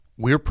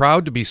We're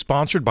proud to be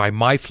sponsored by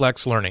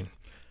MyFlex Learning.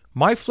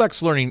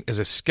 MyFlex Learning is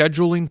a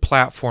scheduling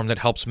platform that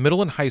helps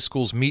middle and high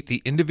schools meet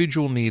the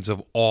individual needs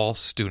of all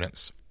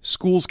students.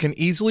 Schools can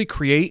easily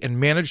create and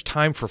manage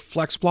time for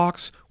flex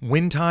blocks,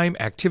 win time,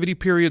 activity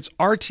periods,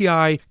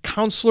 RTI,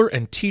 counselor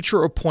and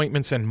teacher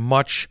appointments, and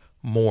much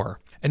more.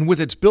 And with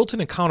its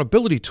built-in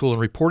accountability tool and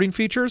reporting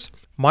features,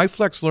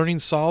 MyFlex Learning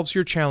solves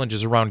your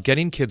challenges around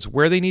getting kids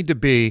where they need to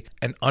be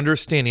and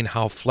understanding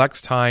how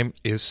flex time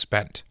is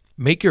spent.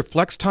 Make your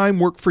flex time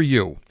work for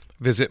you.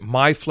 Visit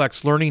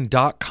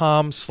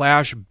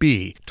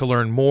myflexlearning.com/B to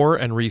learn more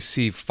and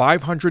receive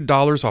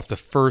 $500 off the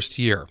first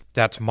year.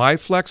 That's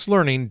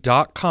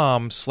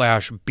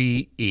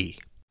myflexlearning.com/BE.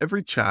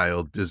 Every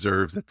child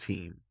deserves a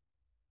team.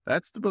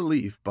 That's the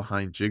belief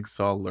behind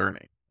Jigsaw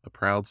Learning, a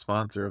proud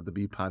sponsor of the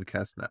B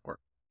Podcast Network.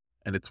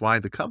 And it's why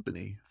the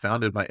company,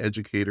 founded by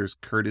educators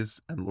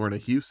Curtis and Lorna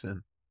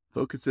Hewson,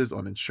 focuses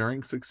on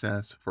ensuring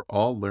success for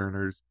all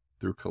learners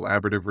through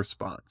collaborative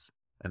response,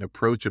 an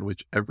approach in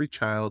which every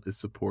child is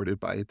supported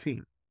by a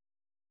team.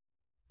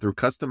 Through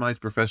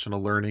customized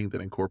professional learning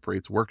that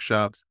incorporates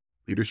workshops,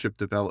 leadership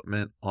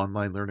development,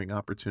 online learning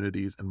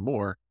opportunities, and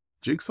more,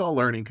 Jigsaw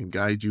Learning can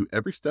guide you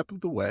every step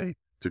of the way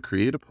to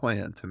create a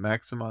plan to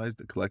maximize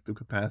the collective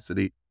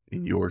capacity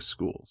in your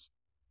schools.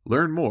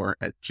 Learn more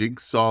at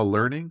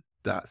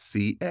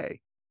jigsawlearning.ca.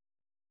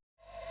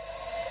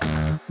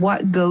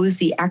 What goes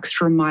the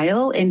extra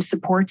mile in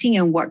supporting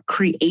and what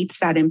creates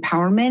that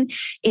empowerment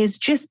is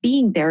just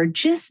being there,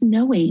 just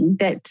knowing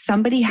that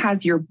somebody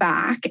has your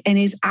back and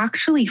is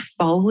actually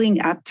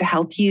following up to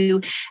help you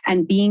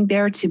and being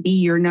there to be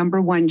your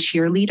number one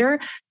cheerleader.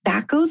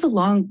 That goes a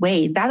long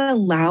way. That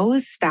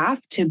allows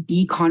staff to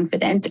be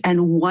confident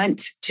and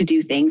want to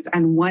do things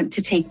and want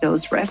to take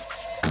those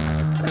risks.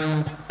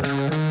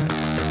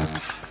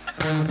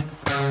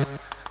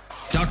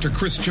 Dr.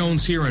 Chris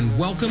Jones here, and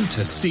welcome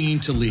to Seeing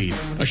to Lead,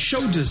 a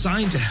show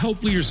designed to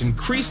help leaders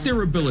increase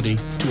their ability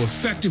to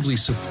effectively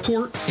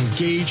support,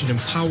 engage, and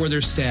empower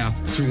their staff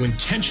through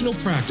intentional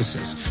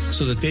practices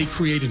so that they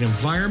create an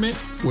environment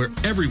where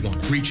everyone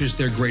reaches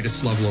their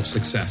greatest level of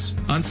success.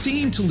 On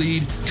Seeing to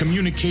Lead,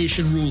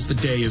 communication rules the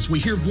day as we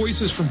hear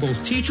voices from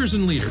both teachers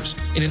and leaders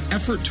in an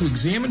effort to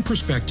examine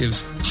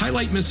perspectives,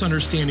 highlight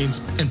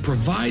misunderstandings, and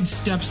provide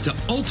steps to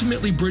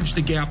ultimately bridge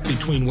the gap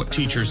between what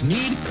teachers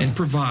need and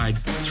provide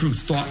through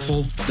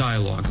thoughtful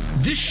dialogue.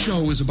 This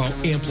show is about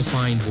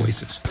amplifying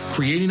voices,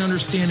 creating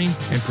understanding,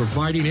 and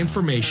providing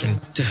information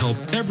to help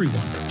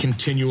everyone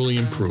continually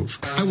improve.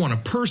 I want to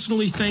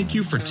personally thank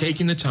you for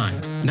taking the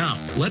time. Now,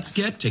 let's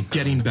get to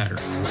getting better.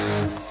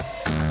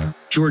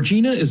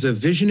 Georgina is a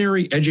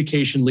visionary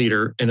education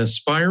leader, an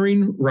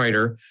aspiring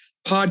writer,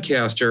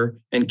 podcaster,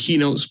 and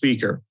keynote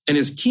speaker, and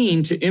is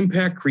keen to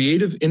impact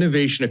creative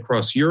innovation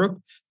across Europe,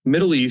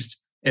 Middle East,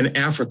 and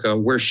Africa,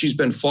 where she's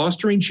been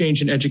fostering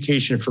change in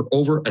education for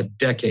over a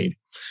decade.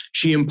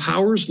 She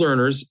empowers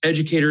learners,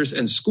 educators,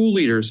 and school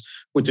leaders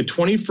with the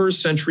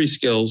 21st century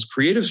skills,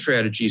 creative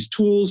strategies,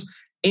 tools,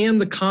 and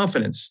the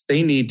confidence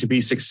they need to be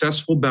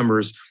successful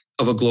members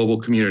of a global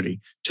community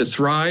to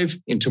thrive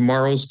in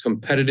tomorrow's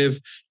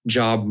competitive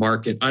job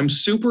market. I'm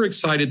super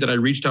excited that I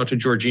reached out to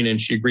Georgina and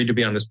she agreed to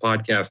be on this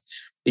podcast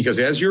because,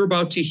 as you're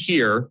about to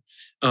hear,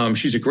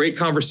 she's a great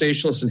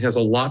conversationalist and has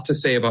a lot to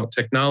say about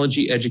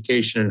technology,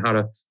 education, and how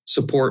to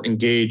support,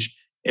 engage,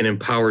 and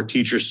empower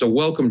teachers. So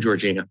welcome,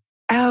 Georgina.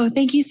 Oh,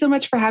 thank you so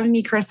much for having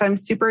me, Chris. I'm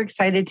super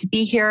excited to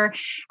be here.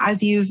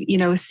 As you've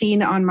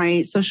seen on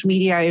my social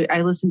media,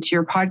 I listen to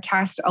your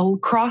podcast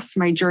across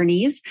my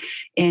journeys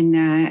in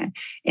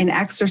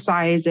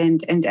exercise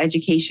and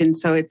education.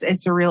 So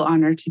it's a real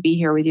honor to be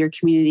here with your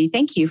community.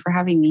 Thank you for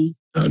having me.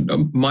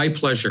 My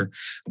pleasure.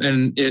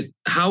 And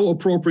how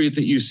appropriate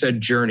that you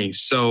said journey.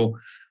 So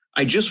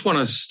I just want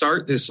to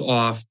start this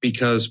off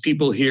because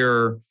people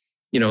hear,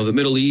 the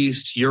Middle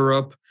East,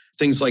 Europe,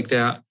 things like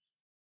that.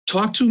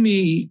 Talk to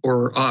me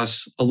or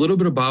us a little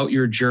bit about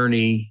your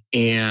journey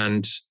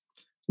and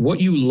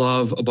what you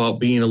love about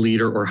being a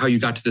leader or how you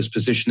got to this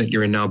position that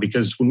you're in now.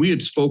 Because when we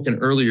had spoken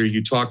earlier,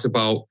 you talked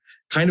about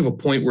kind of a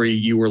point where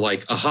you were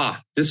like,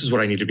 aha, this is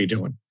what I need to be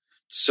doing.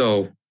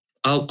 So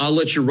I'll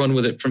let you run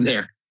with it from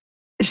there.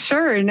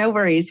 Sure, no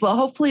worries. Well,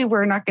 hopefully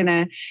we're not going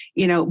to,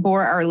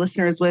 bore our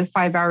listeners with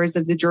 5 hours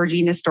of the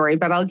Georgina story,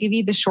 but I'll give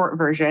you the short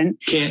version.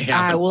 Can't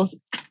happen.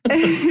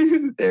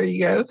 There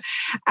you go.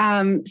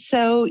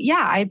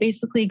 I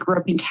basically grew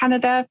up in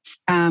Canada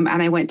and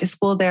I went to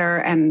school there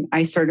and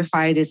I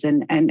certified as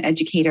an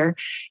educator.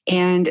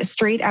 And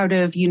straight out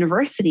of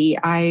university,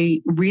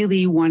 I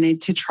really wanted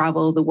to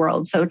travel the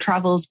world. So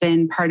travel's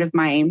been part of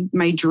my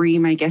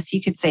dream, I guess you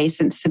could say,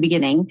 since the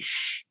beginning.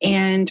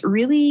 And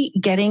really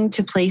getting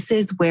to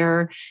places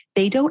where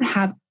they don't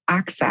have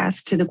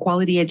access to the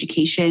quality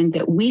education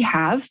that we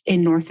have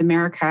in North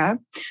America.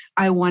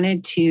 I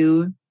wanted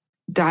to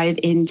dive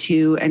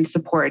into and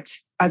support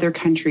other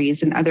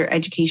countries and other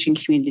education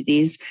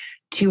communities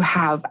to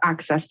have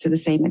access to the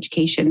same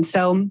education.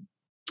 So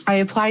I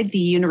applied. The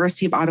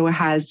University of Ottawa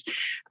has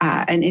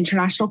an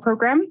international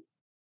program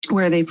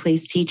where they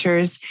place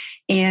teachers.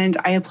 And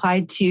I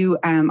applied to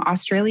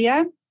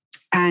Australia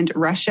and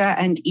Russia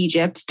and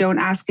Egypt. Don't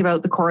ask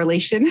about the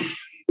correlation,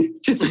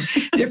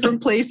 just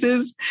different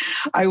places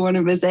I want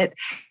to visit.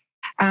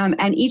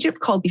 And Egypt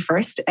called me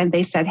first and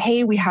they said,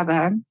 hey, we have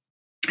a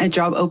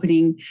job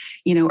opening,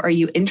 are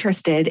you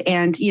interested?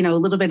 And, a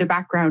little bit of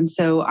background.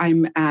 So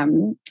I'm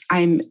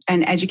an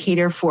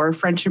educator for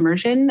French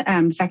immersion,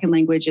 second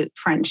language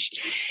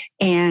French.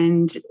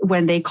 And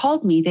when they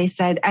called me, they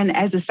said, and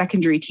as a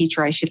secondary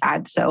teacher, I should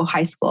add, so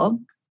high school.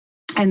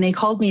 And they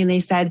called me and they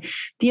said,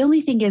 the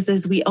only thing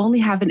is we only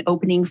have an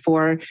opening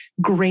for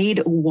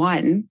grade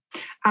 1.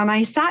 And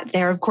I sat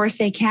there. Of course,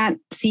 they can't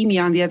see me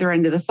on the other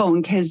end of the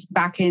phone because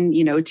back in,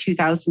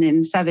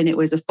 2007, it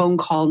was a phone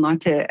call,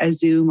 not a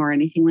Zoom or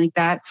anything like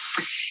that.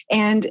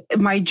 And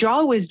my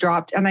jaw was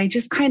dropped and I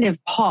just kind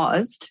of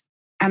paused.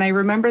 And I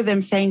remember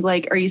them saying,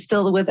 like, are you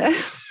still with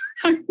us?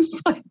 I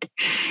was like,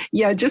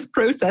 yeah, just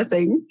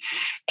processing.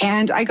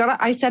 And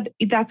I said,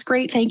 that's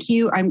great. Thank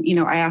you.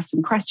 I asked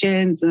some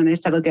questions and then I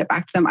said, I'll get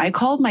back to them. I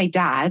called my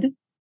dad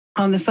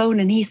on the phone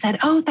and he said,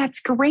 oh,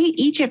 that's great.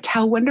 Egypt,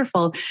 how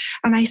wonderful.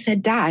 And I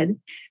said, Dad,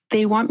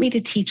 they want me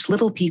to teach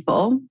little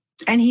people.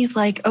 And he's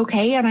like,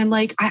 okay. And I'm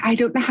like, I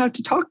don't know how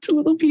to talk to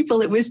little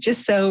people. It was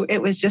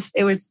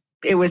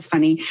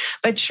funny.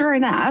 But sure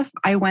enough,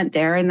 I went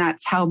there and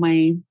that's how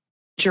my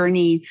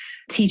journey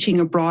teaching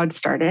abroad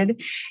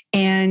started.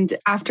 And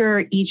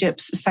after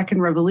Egypt's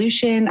second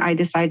revolution, I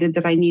decided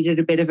that I needed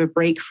a bit of a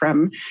break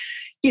from,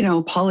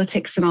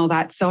 politics and all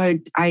that. So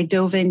I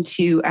dove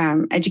into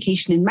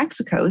education in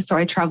Mexico. So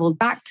I traveled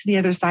back to the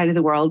other side of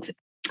the world,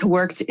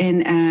 worked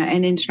in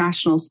an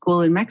international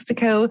school in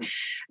Mexico,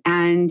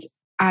 and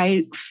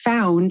I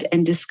found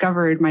and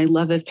discovered my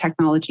love of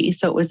technology.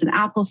 So it was an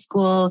Apple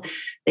school.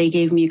 They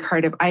gave me a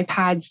cart of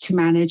iPads to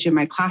manage in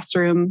my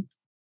classroom.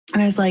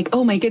 And I was like,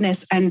 oh my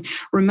goodness. And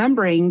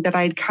remembering that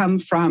I'd come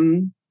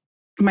from,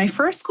 my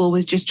first school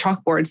was just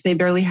chalkboards. They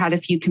barely had a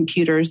few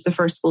computers, the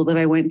first school that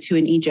I went to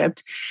in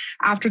Egypt.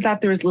 After that,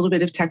 there was a little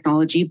bit of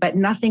technology, but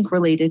nothing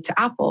related to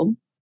Apple.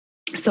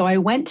 So I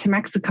went to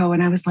Mexico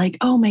and I was like,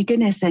 oh my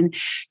goodness. And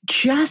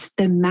just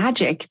the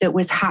magic that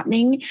was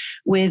happening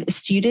with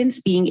students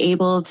being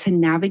able to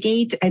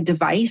navigate a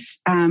device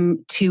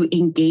to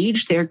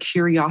engage their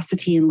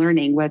curiosity in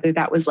learning, whether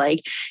that was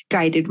like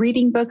guided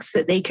reading books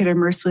that they could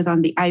immerse with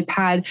on the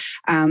iPad.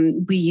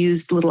 We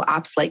used little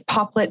apps like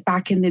Poplet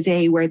back in the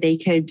day where they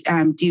could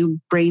do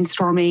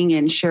brainstorming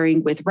and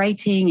sharing with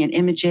writing and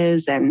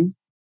images. And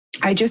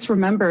I just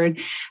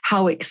remembered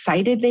how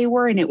excited they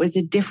were. And it was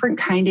a different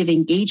kind of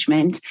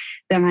engagement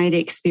than I'd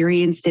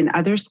experienced in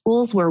other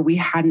schools where we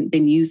hadn't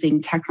been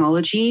using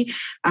technology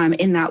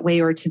in that way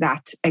or to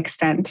that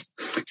extent.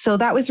 So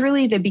that was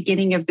really the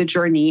beginning of the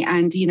journey.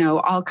 And,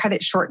 I'll cut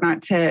it short,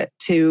 not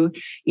to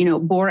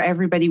bore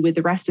everybody with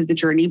the rest of the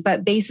journey.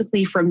 But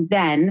basically from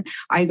then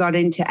I got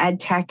into ed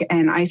tech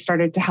and I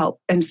started to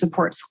help and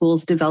support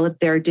schools develop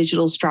their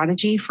digital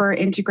strategy for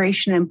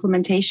integration and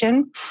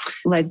implementation.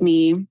 Led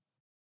me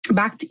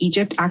back to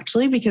Egypt,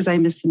 actually, because I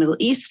missed the Middle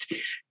East,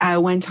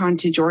 went on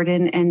to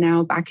Jordan and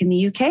now back in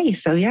the UK.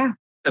 So, yeah.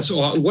 That's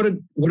what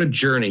a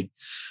journey.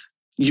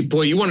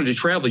 You wanted to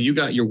travel. You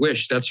got your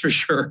wish. That's for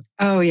sure.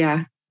 Oh,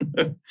 yeah.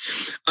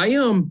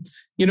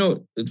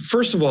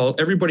 First of all,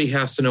 everybody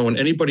has to know, and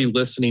anybody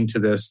listening to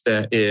this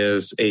that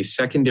is a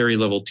secondary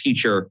level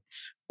teacher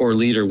or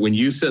leader, when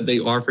you said they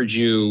offered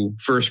you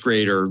first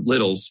grade or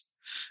littles,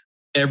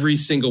 every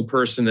single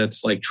person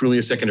that's like truly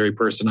a secondary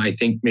person, I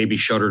think maybe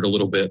shuddered a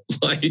little bit.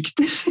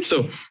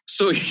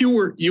 So you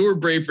were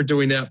brave for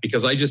doing that,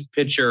 because I just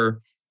picture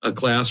a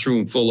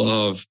classroom full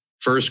of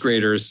first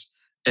graders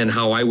and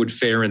how I would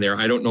fare in there.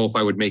 I don't know if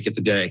I would make it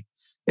the day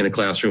in a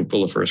classroom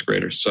full of first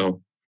graders.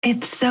 So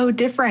it's so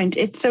different.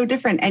 It's so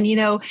different. And,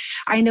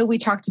 I know we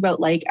talked about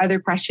like other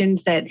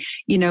questions that,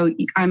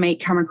 I might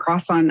come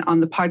across on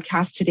the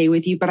podcast today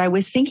with you, but I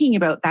was thinking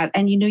about that.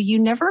 And, you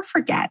never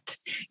forget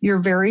your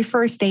very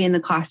first day in the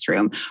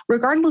classroom,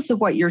 regardless of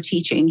what you're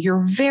teaching,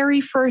 your very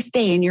first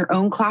day in your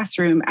own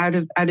classroom out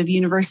of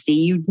university,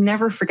 you'd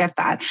never forget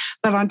that.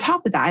 But on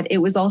top of that, it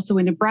was also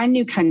in a brand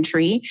new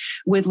country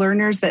with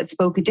learners that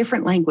spoke a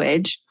different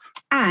language.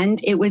 And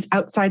it was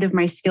outside of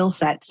my skill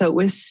set. So it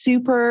was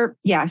super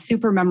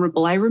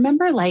memorable. I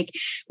remember like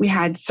we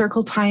had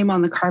circle time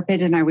on the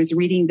carpet and I was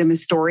reading them a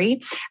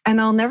story. And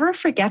I'll never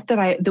forget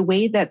the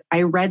way that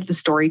I read the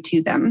story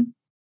to them.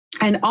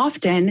 And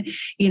often,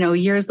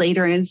 years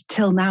later and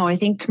till now, I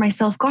think to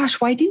myself, gosh,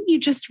 why didn't you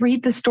just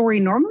read the story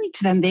normally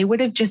to them? They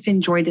would have just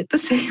enjoyed it the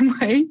same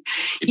way,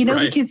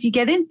 right. Because you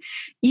get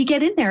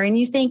in there and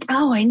you think,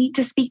 oh, I need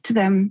to speak to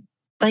them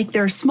like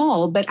they're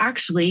small, but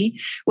actually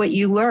what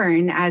you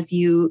learn as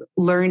you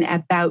learn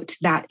about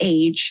that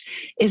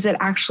age is that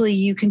actually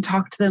you can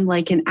talk to them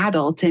like an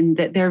adult and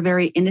that they're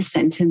very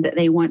innocent and that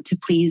they want to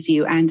please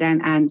you.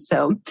 And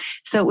so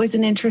it was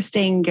an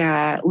interesting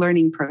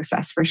learning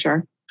process for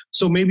sure.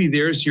 So maybe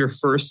there's your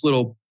first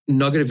little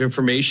nugget of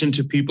information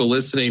to people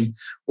listening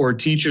or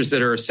teachers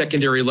that are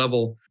secondary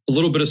level, a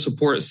little bit of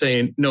support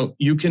saying, no,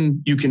 you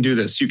can do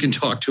this. You can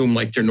talk to them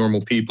like they're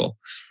normal people.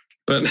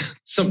 But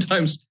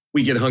sometimes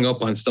we get hung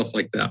up on stuff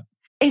like that.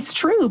 It's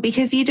true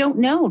because you don't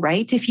know,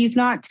 right? If you've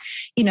not,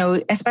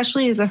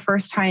 especially as a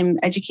first-time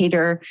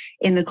educator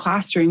in the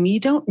classroom, you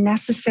don't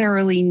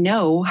necessarily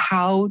know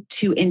how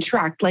to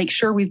interact. Like,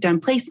 sure, we've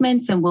done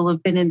placements and we'll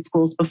have been in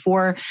schools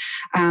before.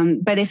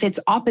 But if it's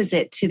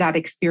opposite to that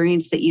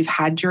experience that you've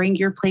had during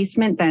your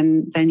placement,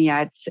 then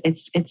yeah,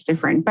 it's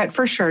different. But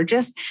for sure,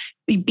 just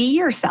be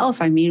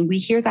yourself. I mean, we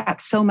hear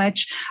that so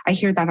much. I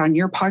hear that on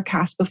your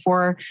podcast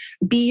before.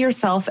 Be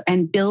yourself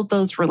and build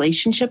those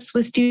relationships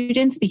with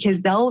students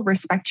because they'll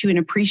respect you and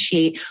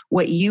appreciate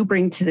what you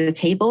bring to the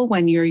table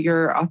when you're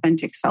your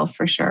authentic self,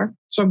 for sure.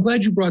 So I'm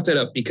glad you brought that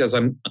up because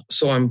I'm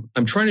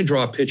trying to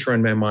draw a picture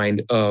in my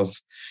mind of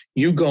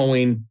you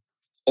going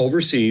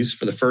overseas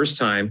for the first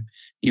time.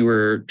 You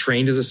were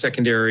trained as a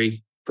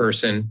secondary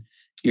person.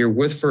 You're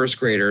with first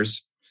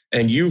graders,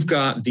 and you've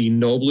got the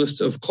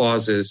noblest of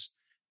causes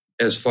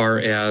as far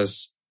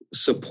as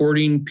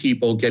supporting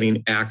people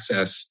getting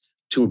access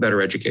to a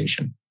better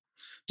education.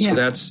 So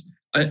that's,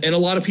 and a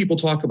lot of people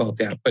talk about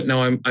that, but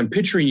now I'm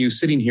picturing you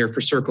sitting here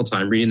for circle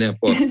time, reading that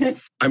book.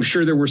 I'm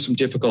sure there were some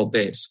difficult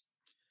days.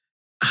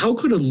 How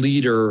could a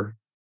leader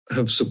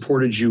have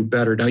supported you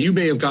better? Now you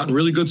may have gotten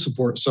really good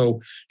support,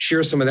 so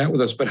share some of that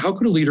with us, but how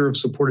could a leader have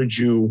supported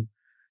you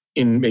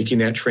in making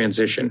that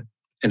transition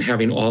and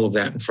having all of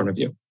that in front of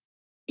you?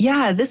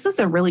 Yeah, this is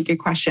a really good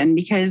question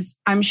because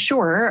I'm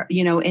sure,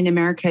 in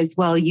America as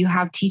well, you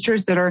have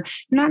teachers that are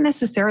not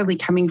necessarily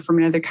coming from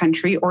another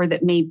country or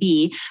that may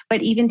be,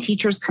 but even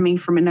teachers coming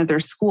from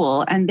another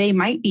school, and they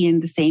might be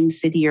in the same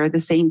city or the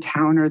same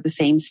town or the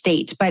same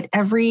state, but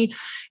every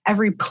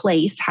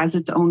place has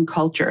its own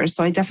culture.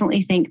 So I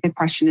definitely think the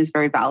question is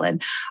very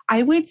valid.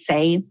 I would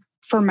say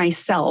for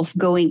myself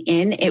going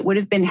in, it would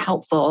have been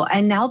helpful.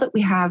 And now that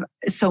we have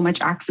so much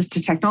access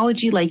to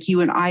technology, like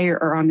you and I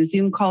are on a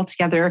Zoom call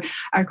together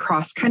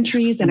across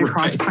countries and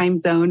across time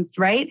zones,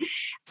 right?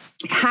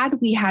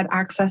 Had we had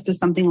access to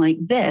something like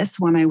this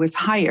when I was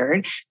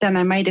hired, then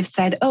I might have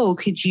said, oh,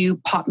 could you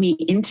pop me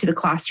into the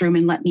classroom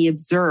and let me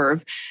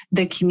observe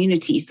the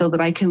community so that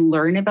I can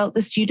learn about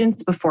the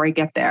students before I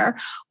get there?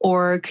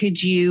 Or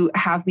could you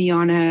have me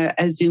on a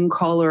Zoom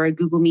call or a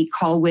Google Meet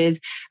call with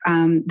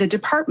the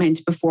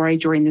department before I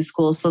join the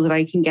school so that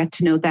I can get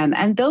to know them?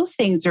 And those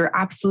things are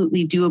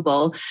absolutely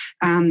doable,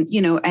 and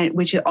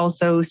which it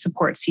also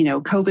supports,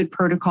 COVID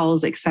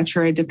protocols, et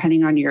cetera,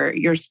 depending on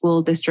your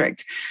school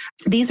district.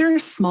 These are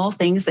small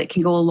things that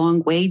can go a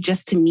long way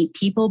just to meet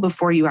people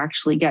before you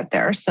actually get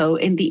there. So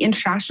in the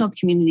international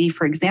community,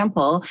 for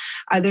example,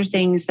 other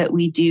things that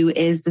we do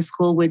is the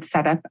school would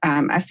set up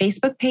a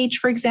Facebook page,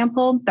 for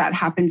example. That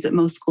happens at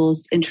most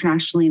schools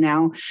internationally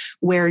now,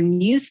 where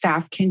new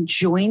staff can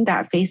join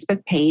that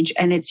Facebook page.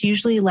 And it's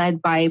usually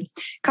led by a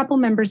couple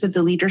members of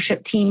the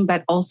leadership team,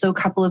 but also a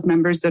couple of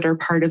members that are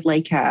part of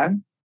like a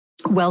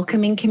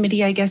welcoming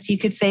committee, I guess you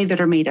could say,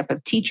 that are made up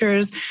of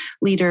teachers,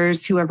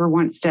 leaders, whoever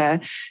wants to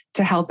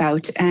help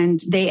out. And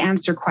they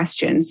answer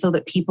questions so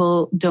that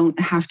people don't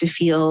have to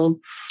feel,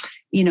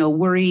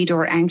 worried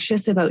or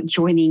anxious about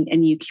joining a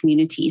new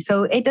community.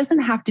 So it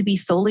doesn't have to be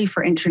solely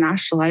for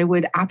international. I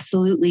would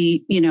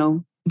absolutely,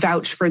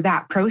 vouch for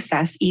that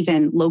process,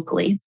 even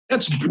locally.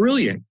 That's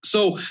brilliant.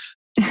 So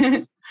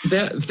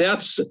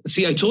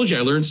see, I told you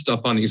I learn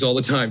stuff on these all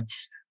the time.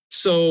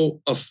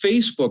 So a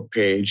Facebook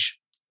page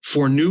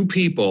for new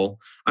people,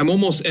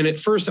 and at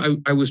first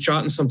I was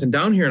jotting something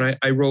down here and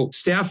I wrote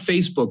staff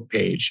Facebook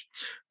page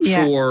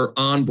for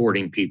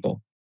onboarding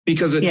people.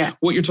 Because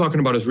what you're talking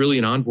about is really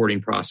an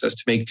onboarding process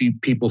to make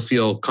people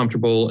feel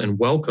comfortable and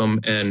welcome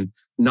and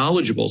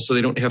knowledgeable so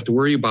they don't have to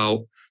worry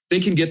about, they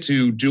can get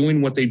to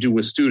doing what they do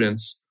with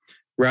students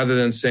rather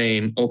than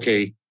saying,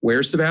 okay,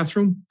 where's the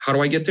bathroom? How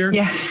do I get there?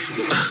 Yeah.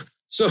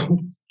 So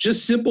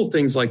just simple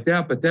things like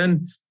that. But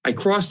then I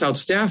crossed out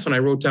staff and I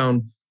wrote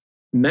down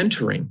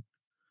mentoring.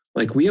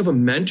 Like we have a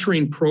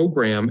mentoring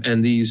program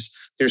and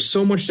there's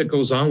so much that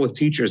goes on with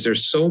teachers.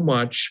 There's so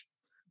much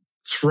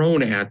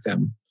thrown at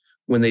them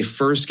when they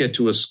first get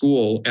to a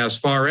school as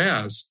far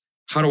as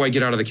how do I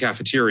get out of the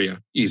cafeteria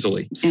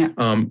easily? Yeah.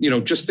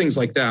 Just things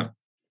like that.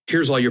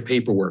 Here's all your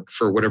paperwork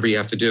for whatever you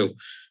have to do.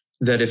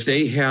 That if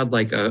they had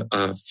like a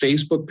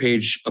Facebook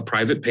page, a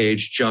private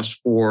page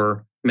just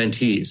for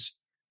mentees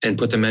and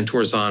put the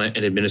mentors on it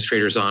and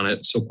administrators on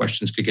it so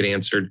questions could get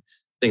answered,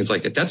 things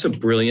like that. That's a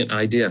brilliant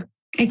idea.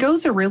 It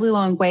goes a really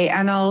long way.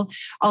 And I'll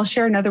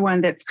share another one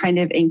that's kind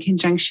of in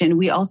conjunction.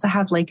 We also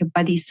have like a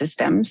buddy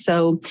system.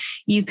 So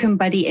you can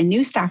buddy a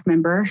new staff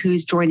member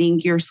who's joining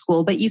your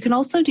school, but you can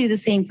also do the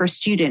same for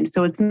students.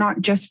 So it's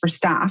not just for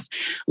staff.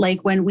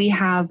 Like when we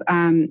have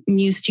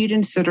new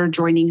students that are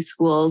joining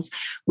schools,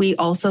 we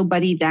also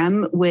buddy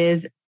them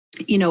with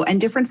and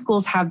different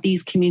schools have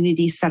these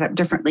communities set up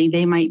differently.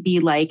 They might be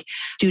like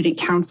student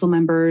council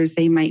members.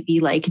 They might be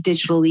like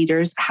digital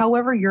leaders.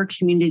 However, your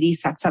community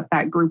sets up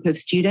that group of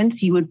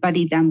students, you would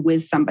buddy them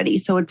with somebody.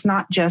 So it's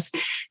not just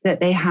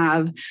that they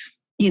have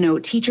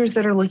teachers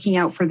that are looking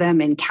out for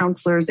them and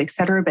counselors, et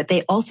cetera. But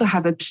they also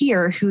have a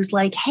peer who's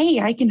like, hey,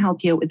 I can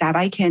help you out with that.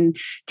 I can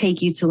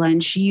take you to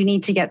lunch. You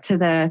need to get to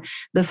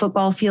the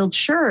football field.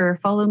 Sure.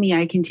 Follow me.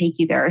 I can take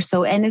you there.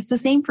 So, and it's the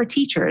same for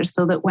teachers,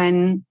 so that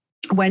when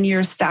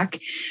you're stuck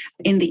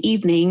in the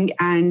evening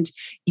and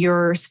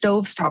your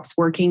stove stops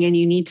working and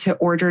you need to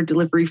order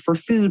delivery for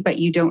food, but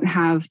you don't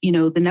have,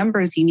 the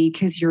numbers you need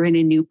because you're in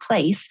a new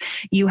place,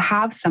 you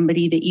have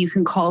somebody that you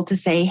can call to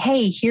say,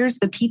 hey, here's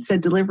the pizza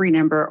delivery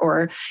number,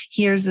 or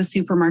here's the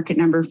supermarket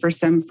number for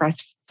some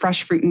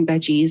fresh fruit and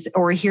veggies,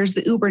 or here's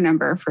the Uber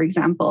number, for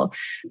example.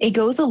 It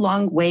goes a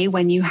long way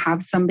when you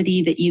have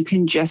somebody that you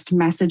can just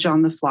message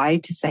on the fly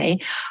to say,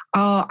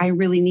 oh, I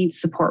really need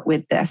support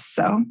with this.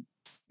 So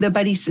the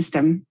buddy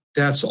system.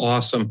 That's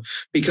awesome,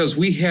 because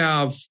we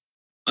have,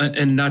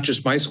 and not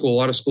just my school, a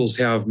lot of schools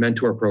have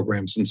mentor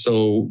programs. And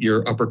so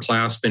your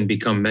upperclassmen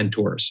become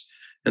mentors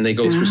and they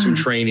go through some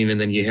training.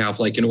 And then you have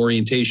like an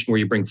orientation where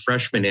you bring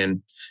freshmen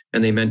in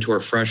and they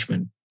mentor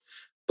freshmen,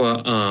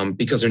 but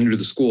because they're new to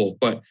the school.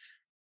 But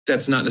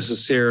that's not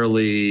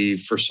necessarily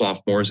for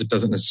sophomores. It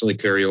doesn't necessarily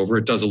carry over.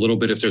 It does a little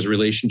bit if there's a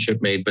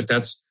relationship made, but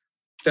that's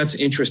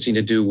interesting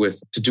to do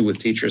with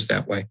teachers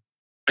that way.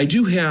 I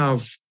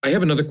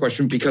have another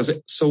question, because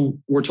so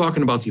we're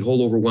talking about the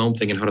whole overwhelmed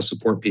thing and how to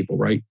support people,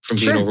 right? From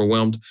being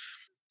overwhelmed.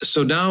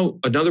 So now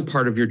another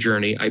part of your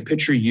journey, I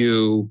picture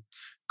you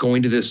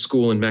going to this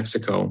school in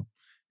Mexico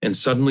and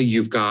suddenly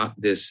you've got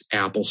this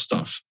Apple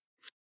stuff.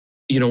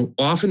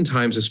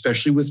 Oftentimes,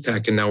 especially with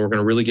tech, and now we're going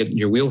to really get in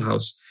your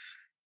wheelhouse,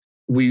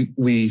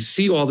 we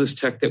see all this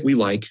tech that we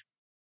like,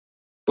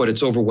 but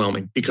it's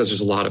overwhelming because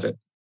there's a lot of it.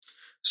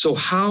 So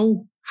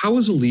how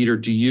as a leader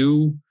do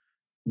you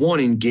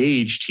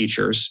engage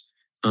teachers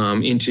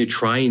into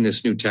trying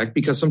this new tech?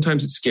 Because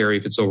sometimes it's scary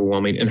if it's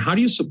overwhelming. And how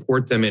do you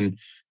support them in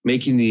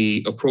making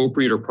the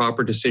appropriate or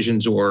proper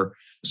decisions, or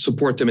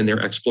support them in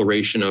their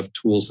exploration of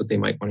tools that they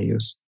might want to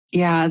use?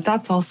 Yeah,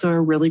 that's also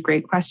a really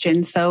great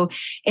question. So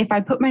if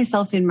I put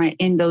myself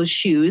in those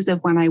shoes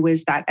of when I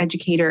was that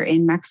educator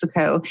in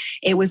Mexico,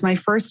 it was my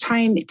first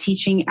time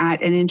teaching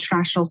at an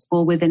international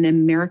school with an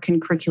American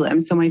curriculum.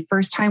 So my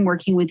first time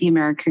working with the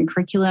American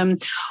curriculum,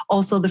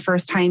 also the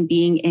first time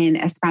being in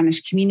a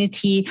Spanish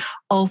community,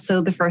 also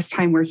the first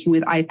time working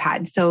with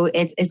iPad. So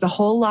it's a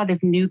whole lot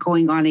of new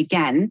going on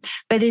again,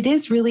 but it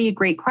is really a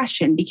great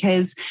question,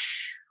 because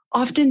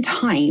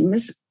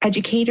oftentimes,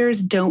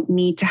 educators don't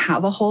need to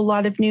have a whole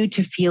lot of new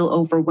to feel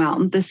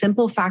overwhelmed. The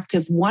simple fact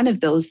of one of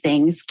those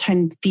things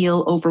can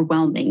feel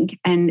overwhelming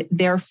and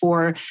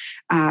therefore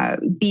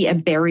be a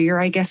barrier,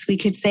 I guess we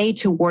could say,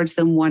 towards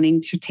them wanting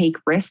to take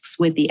risks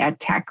with the ed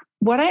tech.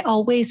 What I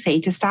always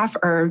say to staff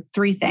are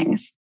three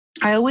things.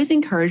 I always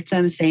encourage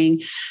them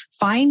saying,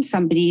 find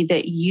somebody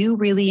that you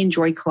really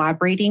enjoy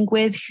collaborating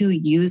with who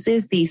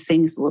uses these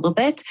things a little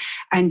bit,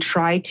 and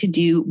try to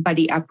do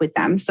buddy up with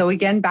them. So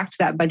again, back to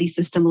that buddy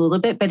system a little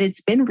bit, but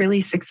it's been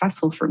really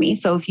successful for me.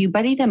 So if you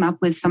buddy them up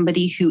with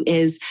somebody who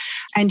is,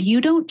 and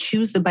you don't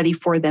choose the buddy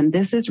for them,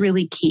 this is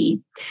really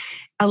key.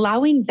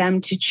 Allowing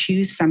them to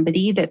choose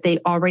somebody that they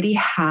already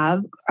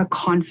have a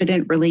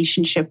confident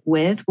relationship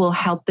with will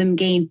help them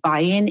gain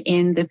buy-in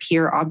in the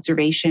peer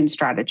observation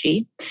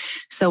strategy.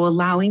 So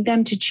allowing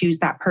them to choose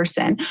that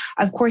person.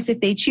 Of course,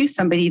 if they choose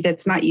somebody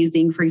that's not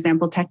using, for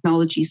example,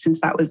 technology,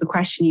 since that was the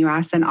question you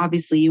asked, then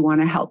obviously you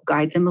want to help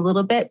guide them a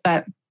little bit,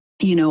 but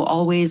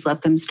always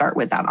let them start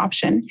with that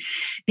option.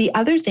 The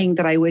other thing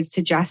that I would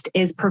suggest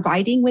is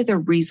providing with a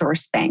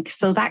resource bank.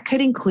 So that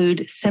could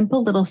include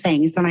simple little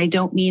things. And I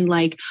don't mean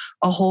like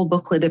a whole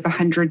booklet of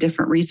 100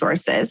 different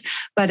resources,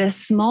 but a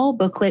small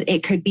booklet.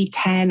 It could be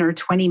 10 or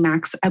 20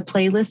 max, a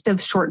playlist of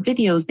short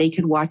videos they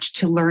could watch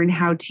to learn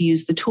how to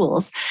use the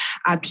tools,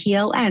 a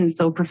PLN,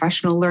 so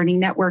professional learning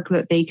network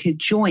that they could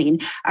join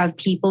of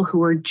people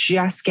who are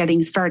just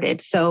getting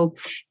started. So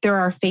there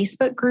are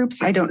Facebook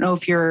groups. I don't know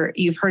if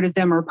you've heard of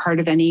them or part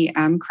of any,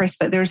 Chris,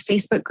 but there's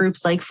Facebook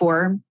groups like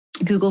for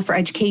Google for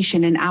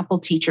Education and Apple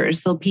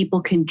Teachers, so people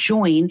can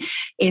join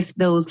if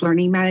those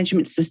learning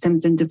management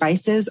systems and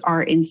devices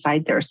are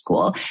inside their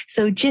school.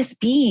 So just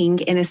being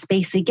in a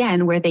space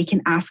again where they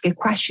can ask a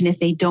question if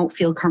they don't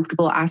feel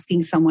comfortable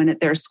asking someone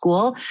at their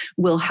school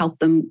will help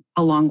them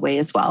a long way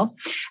as well.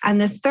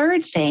 And the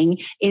third thing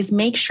is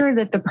make sure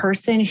that the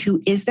person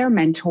who is their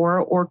mentor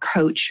or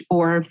coach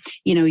or,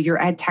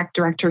 your ed tech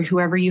director,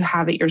 whoever you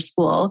have at your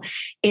school,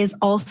 is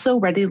also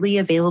readily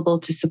available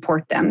to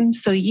support them.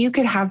 So you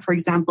could have, for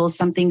example,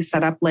 something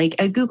set up like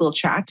a Google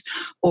chat,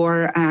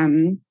 or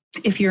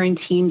if you're in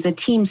Teams, a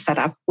team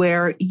setup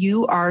where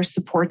you are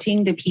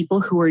supporting the people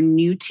who are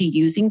new to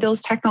using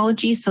those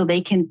technologies so they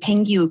can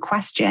ping you a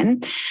question.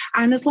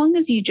 And as long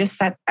as you just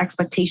set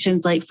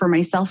expectations, like for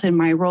myself in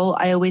my role,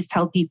 I always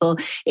tell people,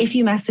 if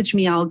you message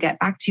me, I'll get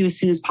back to you as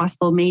soon as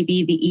possible,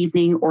 maybe the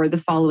evening or the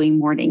following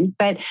morning.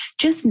 But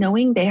just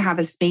knowing they have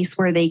a space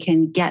where they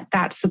can get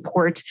that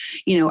support,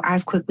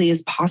 as quickly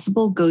as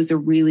possible goes a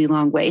really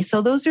long way.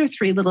 So those are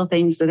three little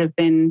things that have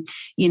been,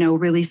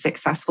 really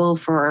successful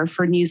for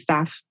new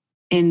staff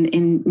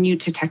in new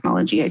to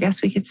technology, I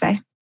guess we could say.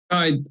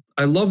 I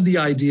love the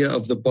idea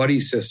of the buddy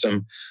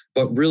system,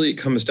 but really it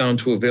comes down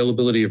to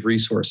availability of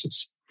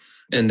resources.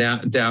 And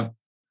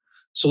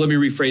so let me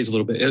rephrase a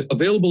little bit.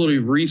 Availability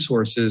of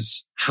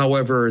resources,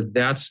 however,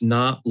 that's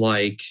not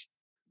like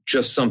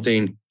just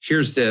something,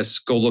 here's this,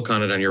 go look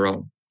on it on your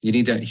own. You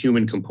need that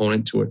human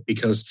component to it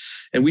because,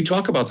 and we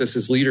talk about this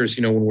as leaders,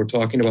 when we're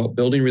talking about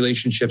building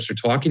relationships or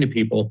talking to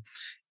people,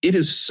 it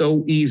is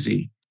so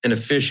easy and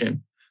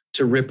efficient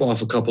to rip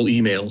off a couple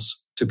emails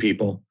to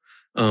people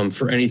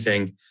for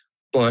anything,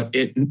 but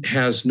it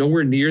has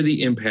nowhere near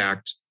the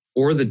impact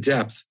or the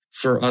depth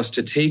for us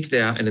to take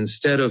that and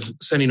instead of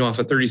sending off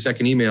a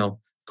 30-second email,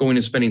 going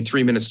and spending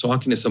 3 minutes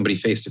talking to somebody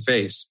face to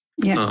face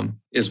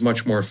is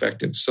much more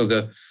effective. So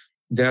that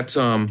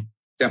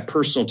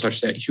personal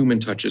touch, that human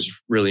touch is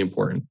really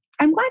important.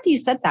 I'm glad you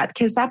said that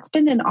because that's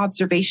been an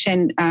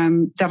observation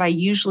that I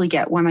usually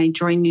get when I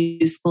join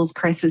new schools,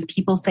 Chris, is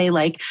people say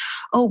like,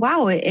 oh,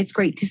 wow, it's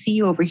great to see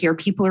you over here.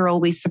 People are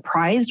always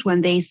surprised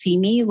when they see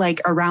me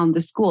like around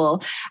the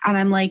school. And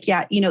I'm like,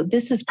 yeah,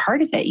 this is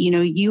part of it.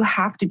 You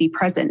have to be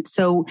present.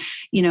 So,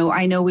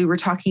 I know we were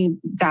talking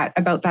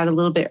about that a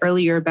little bit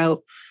earlier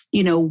about,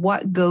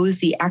 what goes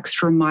the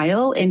extra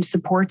mile in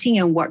supporting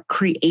and what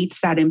creates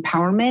that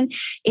empowerment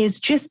is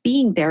just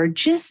being there,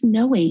 just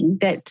knowing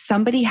that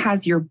somebody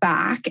has your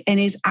back and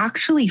is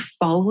actually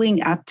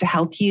following up to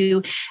help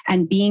you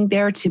and being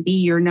there to be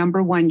your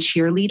number one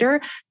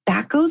cheerleader.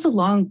 That goes a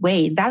long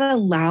way. That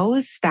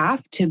allows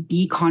staff to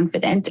be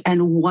confident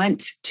and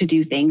want to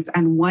do things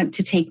and want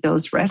to take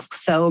those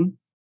risks. So,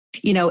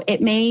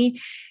 it may...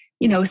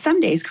 some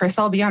days, Chris,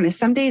 I'll be honest,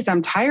 some days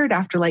I'm tired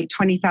after like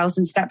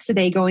 20,000 steps a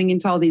day going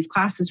into all these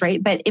classes,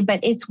 right? But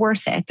it's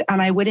worth it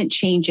and I wouldn't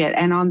change it.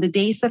 And on the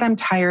days that I'm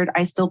tired,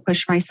 I still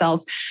push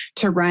myself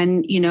to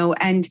run,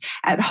 and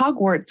at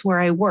Hogwarts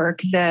where I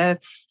work,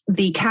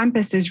 the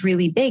campus is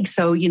really big.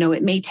 So,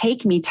 it may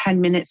take me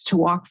 10 minutes to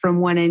walk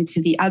from one end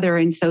to the other.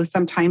 And so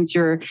sometimes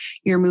you're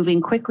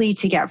moving quickly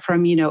to get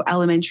from,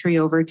 elementary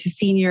over to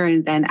senior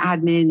and then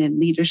admin and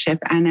leadership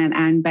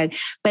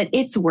but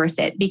it's worth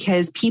it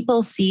because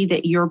people see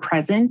that you're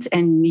present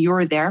and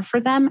you're there for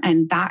them.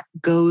 And that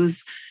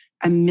goes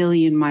a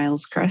million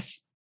miles, Chris.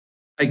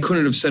 I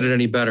couldn't have said it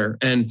any better.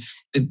 And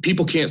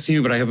people can't see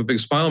me, but I have a big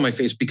smile on my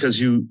face because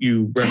you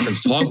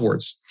referenced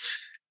Hogwarts.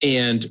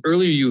 And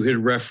earlier you had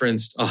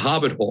referenced a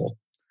hobbit hole.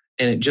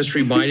 And it just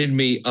reminded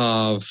me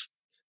of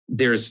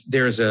there's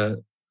a,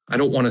 I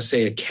don't want to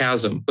say a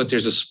chasm, but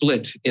there's a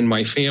split in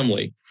my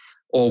family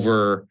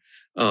over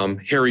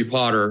Harry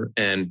Potter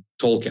and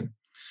Tolkien.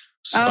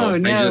 So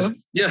no.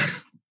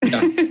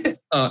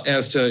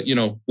 As to,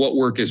 what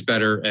work is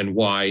better and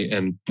why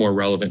and more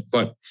relevant,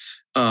 but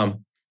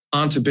on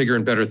to bigger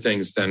and better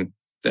things than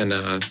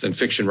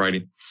fiction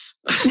writing.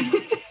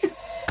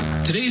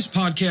 Today's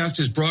podcast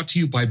is brought to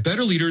you by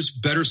Better Leaders,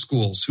 Better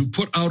Schools, who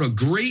put out a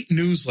great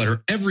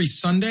newsletter every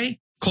Sunday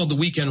called The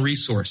Weekend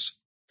Resource.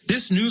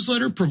 This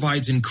newsletter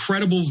provides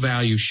incredible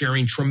value,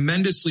 sharing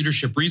tremendous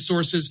leadership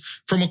resources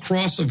from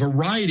across a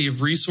variety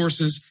of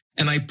resources.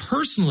 And I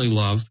personally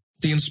love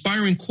the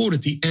inspiring quote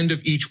at the end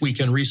of each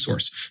weekend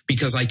resource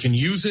because I can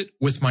use it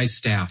with my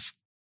staff.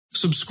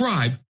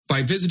 Subscribe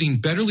by visiting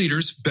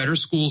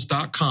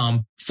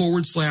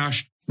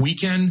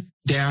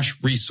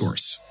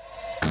betterleadersbetterschools.com/weekend-resource.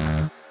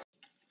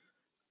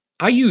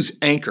 I use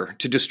Anchor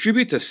to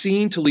distribute the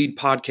Seeing to Lead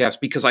podcast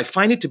because I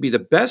find it to be the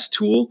best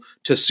tool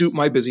to suit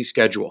my busy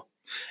schedule.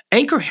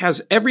 Anchor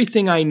has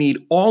everything I need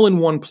all in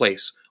one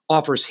place,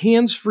 offers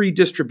hands-free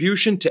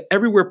distribution to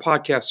everywhere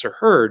podcasts are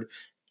heard,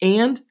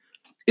 and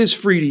is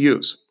free to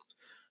use.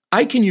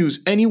 I can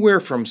use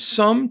anywhere from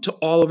some to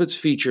all of its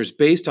features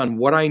based on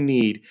what I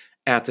need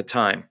at the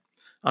time.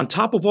 On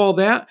top of all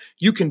that,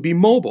 you can be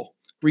mobile,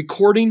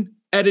 recording,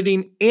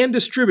 editing, and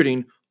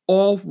distributing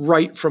all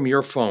right from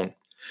your phone.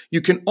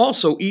 You can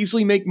also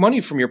easily make money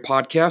from your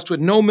podcast with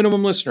no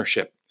minimum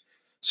listenership.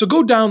 So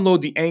go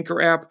download the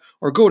Anchor app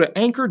or go to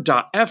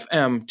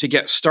anchor.fm to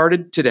get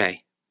started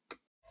today.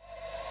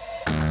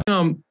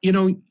 When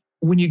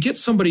you get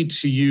somebody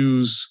to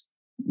use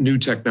new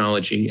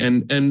technology,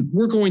 and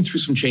we're going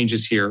through some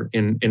changes here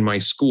in my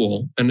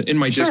school and in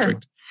my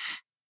district.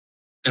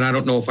 And I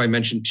don't know if I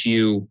mentioned to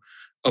you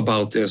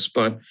about this,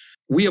 but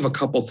we have a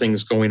couple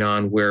things going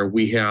on where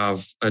we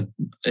have an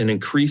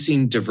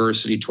increasing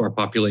diversity to our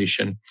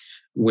population,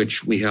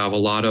 which we have a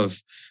lot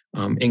of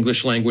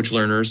English language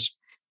learners.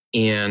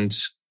 And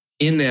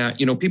in that,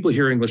 people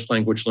hear English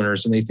language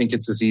learners and they think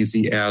it's as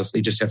easy as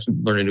they just have to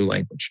learn a new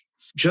language.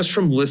 Just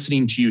from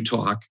listening to you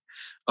talk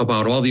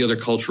about all the other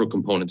cultural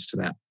components to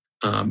that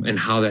and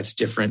how that's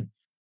different.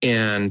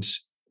 And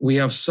we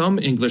have some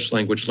English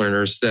language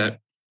learners that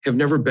have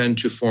never been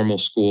to formal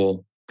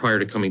school prior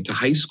to coming to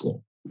high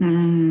school.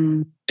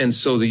 And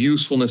so the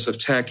usefulness of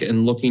tech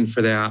and looking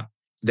for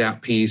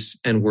that piece,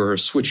 and we're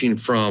switching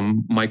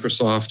from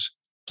Microsoft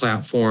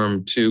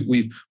platform to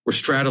we're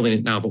straddling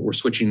it now, but we're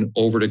switching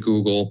over to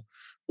Google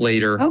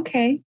later.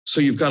 Okay.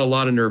 So you've got a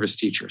lot of nervous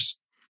teachers.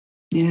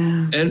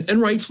 Yeah.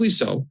 And rightfully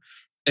so.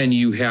 And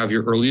you have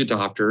your early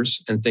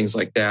adopters and things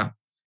like that.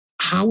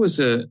 how is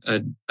a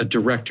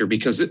director,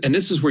 and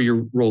this is where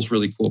your role is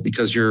really cool,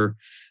 because you're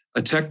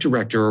a tech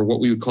director, or what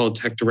we would call a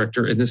tech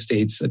director in the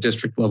States, a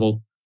district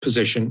level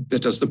position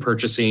that does the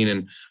purchasing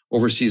and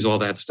oversees all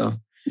that stuff.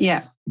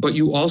 Yeah. But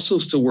you also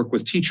still work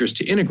with teachers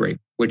to integrate,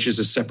 which is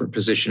a separate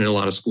position in a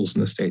lot of schools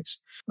in the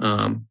States.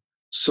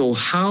 So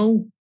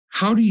how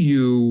do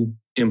you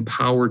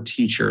empower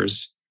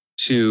teachers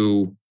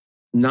to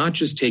not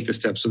just take the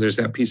steps, so there's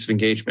that piece of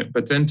engagement,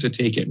 but then to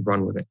take it and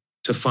run with it,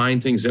 to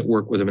find things that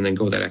work with them and then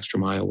go that extra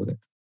mile with it?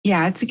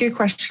 Yeah, it's a good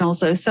question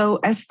also. So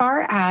as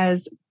far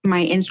as my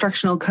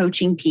instructional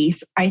coaching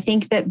piece, I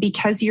think that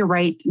because you're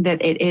right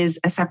that it is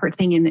a separate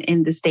thing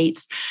in the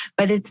States,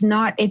 but it's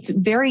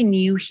very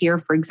new here,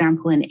 for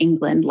example, in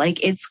England.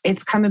 Like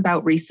it's come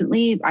about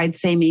recently, I'd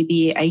say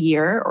maybe a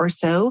year or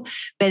so,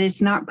 but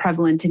it's not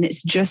prevalent and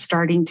it's just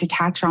starting to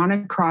catch on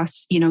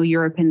across,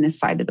 Europe and this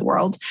side of the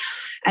world.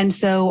 And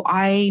so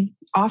I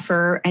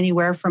offer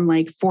anywhere from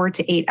like 4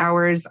 to 8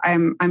 hours.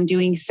 I'm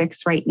doing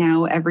 6 right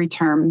now every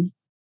term.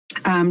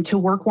 To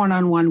work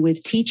one-on-one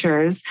with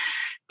teachers,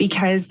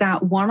 because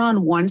that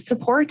one-on-one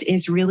support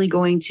is really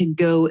going to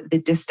go the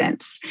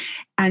distance.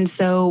 And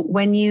so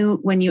when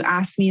you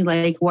ask me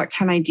like, what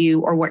can I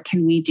do or what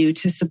can we do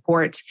to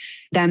support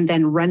them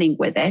then running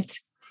with it?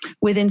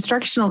 With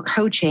instructional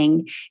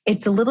coaching,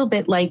 it's a little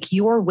bit like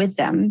you're with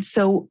them.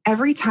 So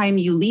every time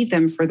you leave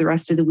them for the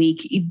rest of the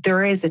week,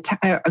 there is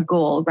a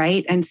goal,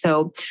 right? And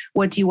so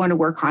what do you want to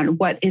work on?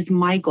 What is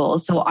my goal?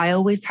 So I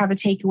always have a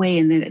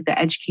takeaway and the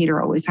educator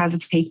always has a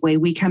takeaway.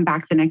 We come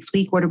back the next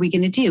week. What are we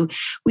going to do?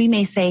 We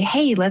may say,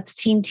 hey, let's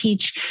team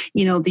teach,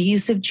 the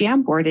use of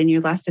Jamboard in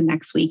your lesson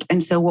next week.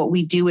 And so what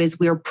we do is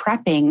we're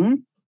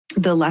prepping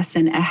the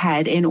lesson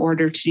ahead in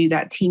order to do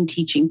that team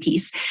teaching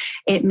piece.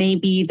 It may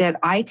be that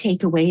I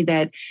take away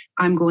that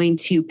I'm going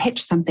to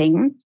pitch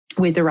something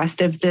with the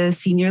rest of the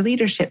senior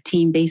leadership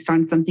team based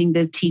on something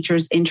the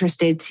teacher's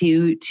interested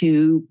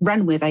to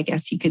run with, I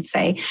guess you could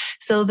say.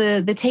 So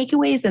the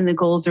takeaways and the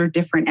goals are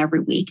different every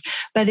week.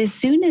 But as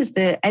soon as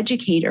the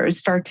educators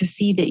start to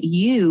see that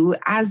you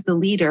as the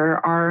leader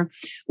are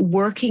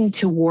working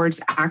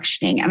towards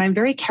actioning, and I'm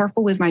very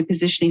careful with my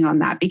positioning on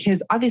that,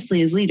 because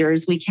obviously as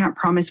leaders, we can't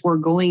promise we're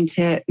going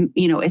to,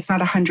 it's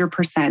not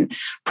 100%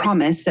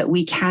 promise that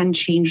we can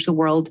change the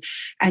world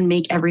and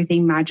make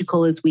everything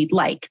magical as we'd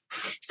like.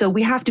 So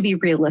we have to be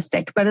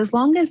realistic, but as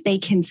long as they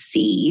can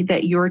see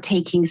that you're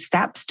taking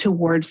steps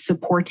towards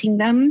supporting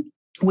them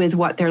with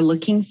what they're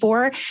looking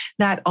for,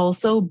 that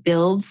also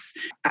builds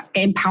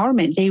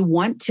empowerment. They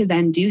want to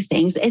then do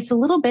things. It's a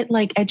little bit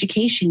like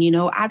education,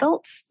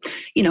 adults,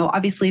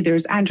 obviously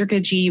there's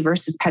andragogy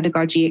versus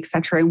pedagogy, et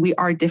cetera. And we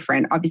are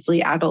different,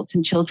 obviously adults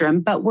and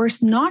children, but we're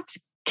not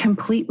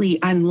completely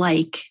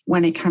unlike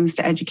when it comes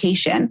to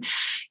education.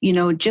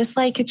 Just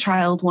like a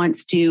child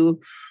wants to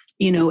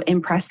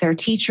impress their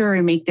teacher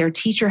and make their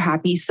teacher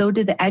happy, so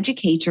do the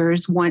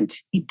educators want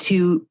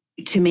to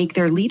make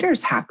their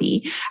leaders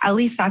happy. At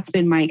least that's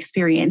been my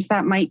experience.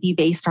 That might be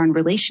based on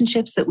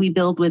relationships that we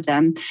build with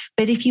them.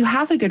 But if you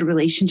have a good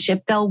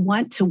relationship, they'll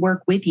want to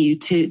work with you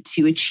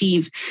to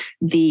achieve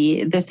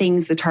the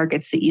things, the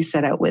targets that you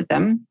set out with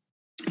them.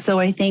 So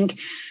I think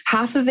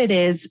half of it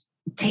is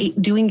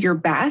doing your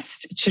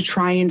best to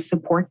try and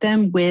support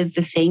them with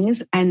the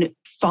things and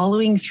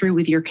following through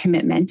with your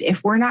commitment.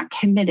 If we're not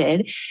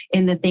committed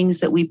in the things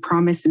that we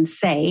promise and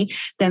say,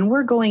 then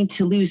we're going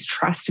to lose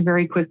trust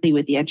very quickly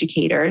with the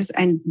educators.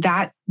 And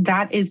that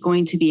is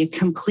going to be a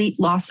complete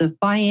loss of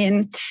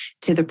buy-in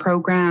to the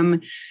program,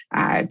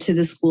 to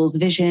the school's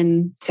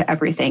vision, to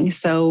everything.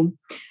 So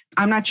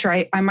I'm not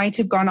sure. I might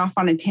have gone off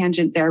on a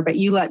tangent there, but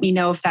you let me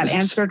know if that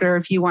answered, or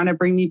if you want to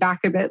bring me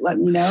back a bit, let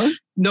me know.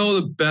 No,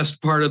 the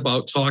best part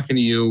about talking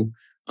to you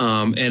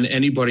and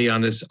anybody on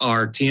this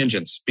are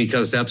tangents,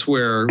 because that's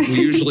where we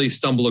usually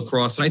stumble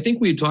across. And I think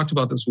we talked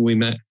about this when we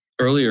met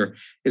earlier,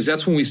 is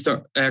that's when we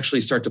start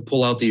to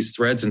pull out these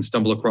threads and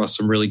stumble across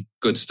some really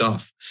good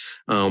stuff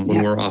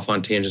when we're off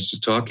on tangents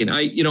just talking.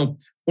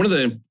 One of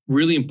the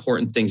really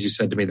important things you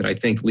said to me that I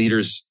think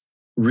leaders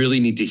really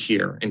need to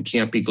hear and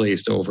can't be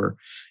glazed over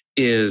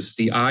is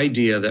the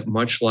idea that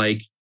much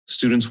like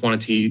students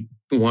want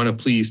to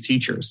please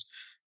teachers,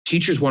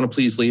 teachers want to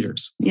please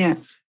leaders. Yeah.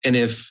 And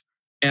if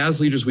as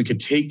leaders we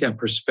could take that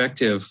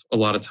perspective, a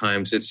lot of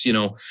times it's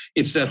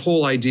that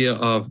whole idea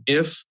of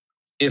if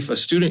a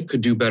student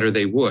could do better,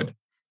 they would.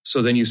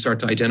 So then you start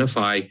to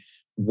identify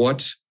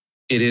what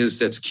it is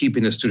that's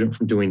keeping the student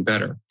from doing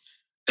better.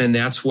 And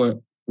that's what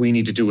we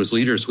need to do as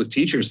leaders with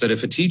teachers, that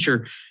if a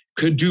teacher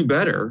could do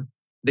better,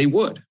 they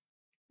would.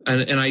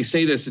 And I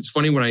say this, it's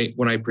funny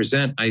when I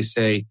present, I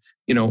say,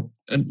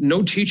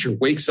 no teacher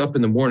wakes up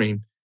in the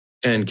morning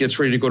and gets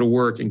ready to go to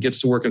work and gets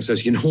to work and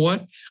says, you know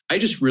what? I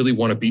just really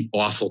want to be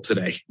awful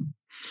today.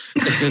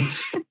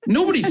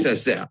 Nobody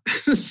says that.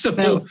 So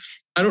no.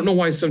 I don't know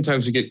why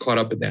sometimes we get caught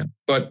up in that.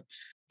 But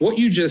what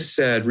you just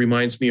said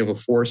reminds me of a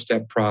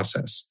 4-step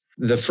process.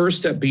 The first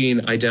step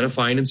being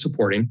identifying and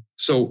supporting.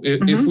 So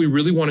if we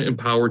really want to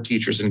empower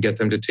teachers and get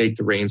them to take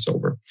the reins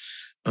over,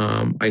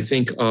 I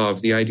think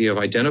of the idea of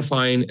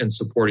identifying and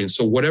supporting.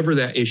 So whatever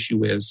that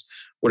issue is,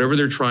 whatever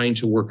they're trying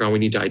to work on, we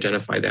need to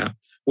identify that,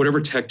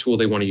 whatever tech tool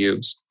they want to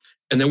use.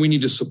 And then we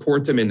need to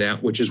support them in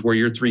that, which is where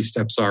your 3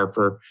 steps are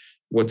for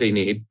what they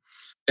need.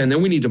 And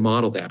then we need to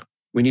model that.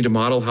 We need to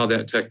model how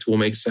that tech tool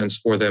makes sense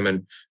for them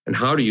and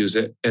how to use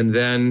it. And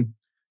then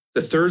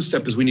the 3rd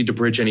step is we need to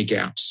bridge any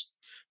gaps.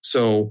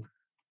 So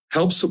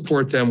help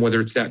support them, whether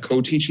it's that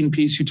co-teaching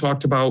piece you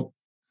talked about,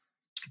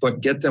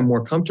 but get them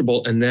more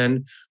comfortable. And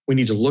then we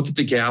need to look at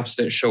the gaps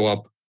that show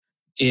up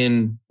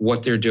in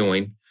what they're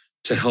doing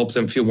to help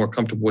them feel more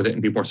comfortable with it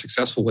and be more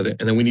successful with it.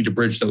 And then we need to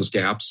bridge those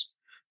gaps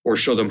or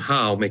show them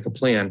how, make a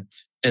plan.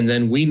 And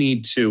then we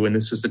need to, and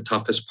this is the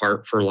toughest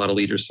part for a lot of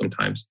leaders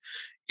sometimes,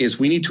 is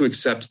we need to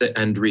accept the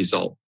end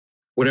result,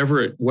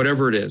 whatever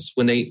it is.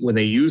 When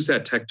they use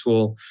that tech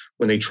tool,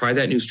 when they try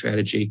that new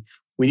strategy,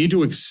 we need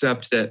to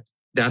accept that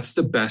that's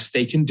the best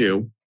they can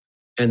do.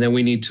 And then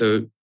we need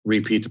to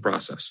repeat the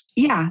process.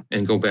 Yeah.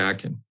 And go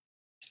back. And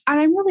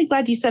I'm really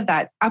glad you said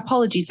that.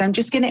 Apologies. I'm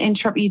just going to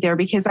interrupt you there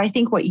because I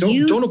think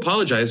don't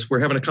apologize. We're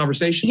having a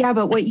conversation. Yeah,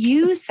 but what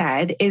you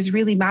said is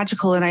really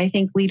magical. And I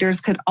think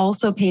leaders could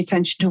also pay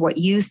attention to what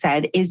you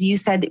said is you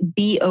said,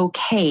 be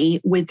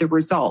okay with the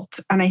result.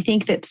 And I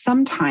think that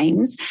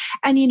sometimes,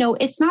 and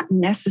it's not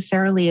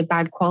necessarily a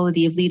bad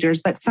quality of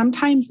leaders, but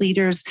sometimes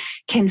leaders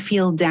can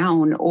feel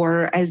down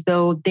or as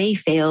though they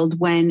failed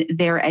when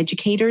their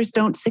educators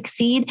don't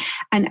succeed.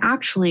 And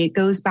actually it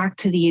goes back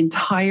to the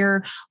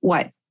entire,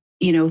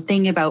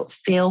 thing about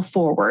fail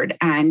forward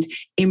and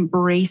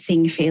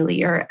embracing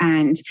failure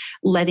and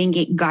letting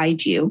it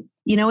guide you.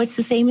 It's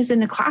the same as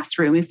in the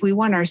classroom. If we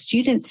want our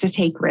students to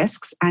take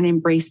risks and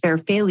embrace their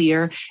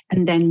failure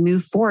and then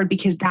move forward,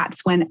 because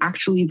that's when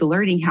actually the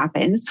learning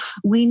happens,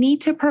 we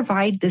need to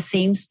provide the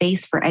same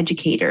space for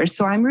educators.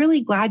 So I'm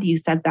really glad you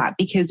said that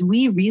because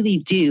we really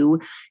do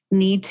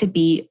need to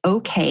be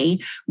okay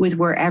with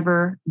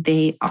wherever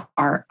they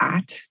are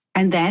at.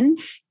 And then,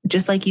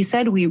 just like you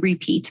said, we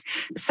repeat.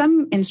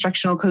 Some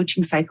instructional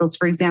coaching cycles,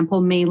 for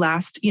example, may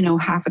last,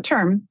 half a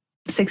term,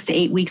 6 to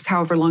 8 weeks,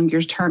 however long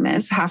your term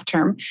is, half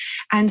term.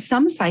 And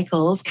some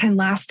cycles can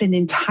last an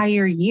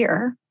entire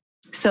year.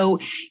 So,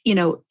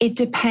 it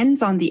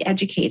depends on the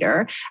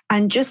educator.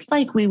 And just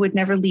like we would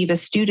never leave a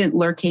student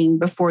lurking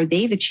before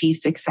they've achieved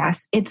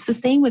success, it's the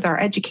same with our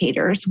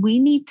educators. We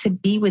need to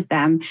be with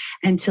them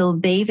until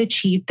they've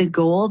achieved the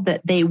goal that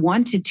they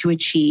wanted to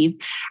achieve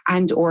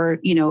or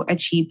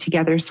achieve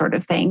together sort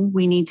of thing.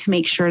 We need to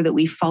make sure that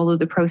we follow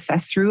the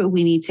process through.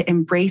 We need to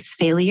embrace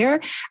failure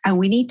and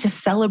we need to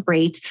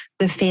celebrate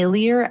the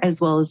failure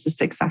as well as the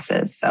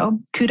successes.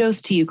 So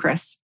kudos to you,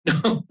 Chris.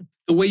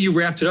 The way you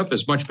wrapped it up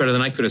is much better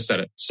than I could have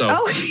said it. So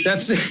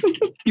that's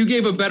you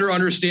gave a better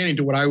understanding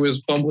to what I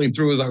was fumbling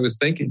through as I was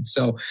thinking.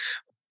 So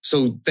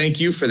thank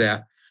you for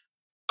that.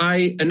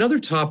 Another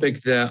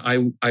topic that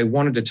I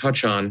wanted to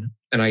touch on,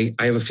 and I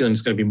have a feeling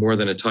it's going to be more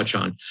than a touch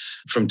on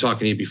from talking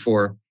to you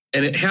before,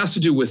 and it has to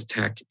do with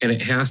tech, and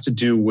it has to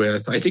do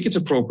with, I think it's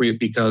appropriate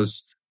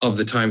because of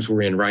the times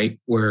we're in, right?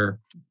 Where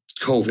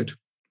COVID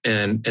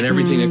and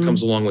everything that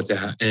comes along with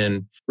that,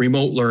 and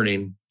remote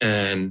learning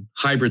and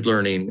hybrid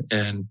learning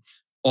and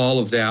all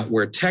of that,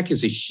 where tech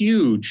is a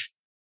huge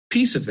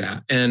piece of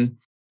that. And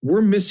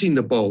we're missing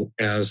the boat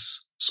as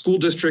school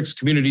districts,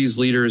 communities,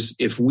 leaders,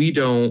 if we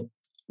don't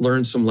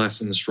learn some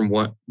lessons from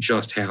what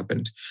just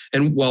happened.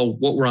 And while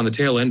what we're on the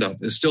tail end of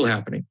is still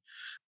happening,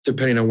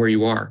 depending on where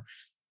you are.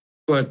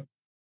 But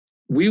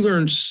we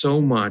learned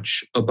so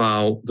much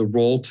about the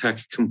role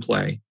tech can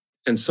play.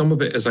 And some of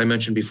it, as I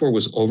mentioned before,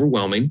 was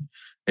overwhelming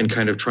and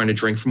kind of trying to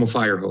drink from a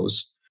fire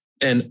hose.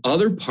 And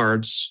other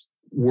parts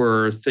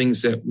were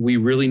things that we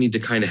really need to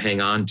kind of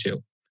hang on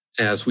to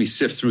as we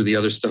sift through the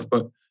other stuff.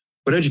 But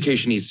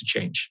education needs to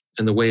change.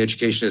 And the way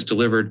education is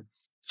delivered,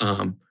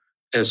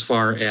 as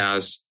far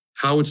as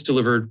how it's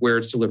delivered, where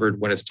it's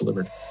delivered, when it's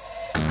delivered.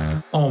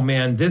 Oh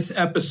man, this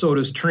episode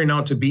is turning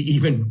out to be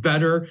even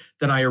better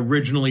than I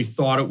originally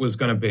thought it was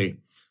going to be.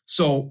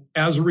 So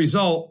as a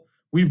result,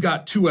 we've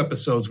got 2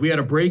 episodes. We had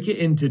to break it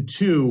into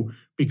 2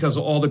 because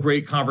of all the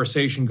great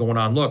conversation going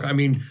on. Look,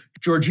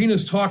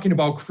 Georgina's talking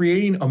about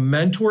creating a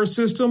mentor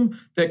system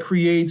that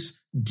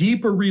creates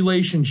deeper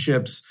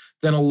relationships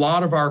than a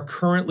lot of our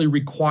currently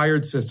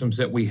required systems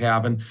that we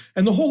have. And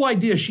the whole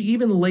idea, she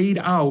even laid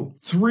out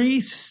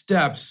 3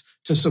 steps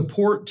to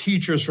support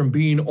teachers from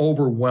being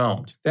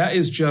overwhelmed. That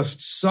is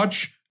just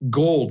such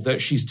gold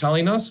that she's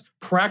telling us.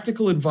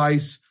 Practical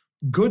advice,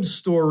 good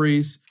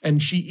stories.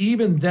 And she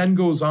even then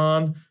goes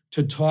on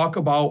to talk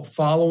about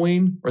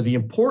following, or the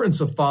importance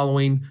of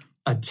following,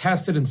 a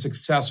tested and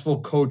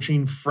successful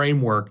coaching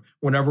framework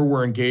whenever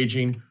we're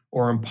engaging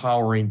or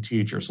empowering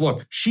teachers.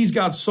 Look, she's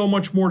got so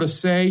much more to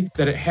say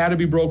that it had to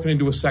be broken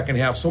into a second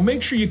half. So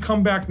make sure you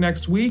come back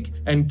next week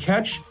and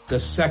catch the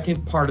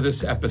second part of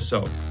this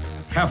episode.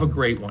 Have a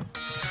great one.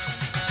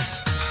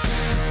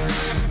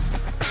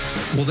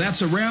 Well,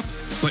 that's a wrap,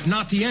 but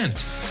not the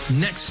end.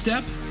 Next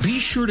step, be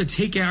sure to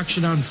take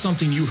action on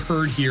something you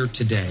heard here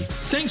today.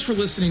 Thanks for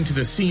listening to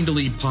the Seen to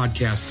Lead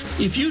podcast.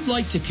 If you'd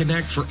like to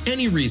connect for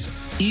any reason,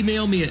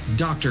 email me at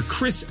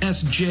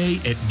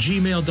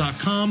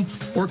drchrisSJ@gmail.com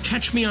or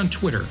catch me on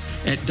Twitter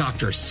at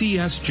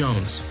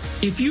drcsjones.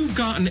 If you've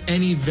gotten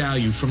any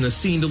value from the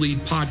Seen to Lead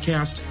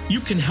podcast, you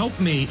can help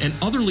me and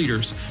other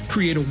leaders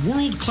create a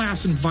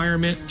world-class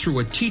environment through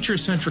a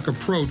teacher-centric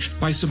approach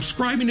by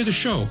subscribing to the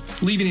show,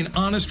 leaving an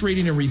honest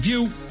rating and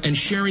review, and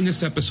sharing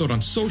this episode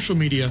on social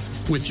media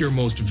with your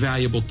most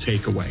valuable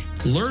takeaway.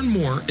 Learn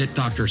more at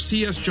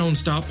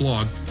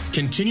drcsjones.blog.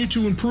 Continue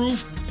to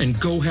improve and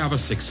go have a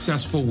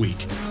successful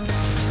week.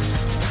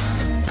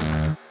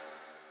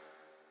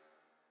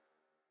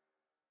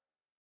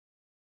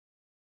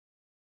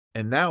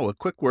 And now a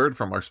quick word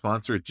from our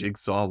sponsor,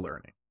 Jigsaw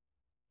Learning.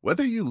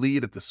 Whether you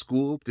lead at the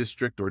school,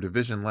 district, or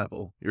division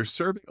level, you're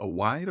serving a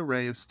wide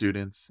array of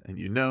students, and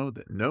you know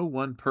that no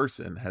one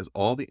person has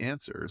all the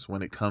answers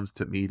when it comes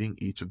to meeting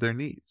each of their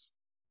needs.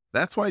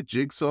 That's why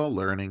Jigsaw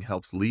Learning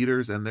helps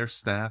leaders and their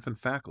staff and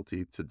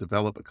faculty to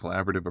develop a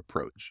collaborative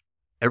approach.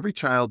 Every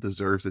child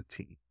deserves a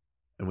team,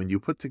 and when you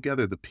put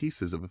together the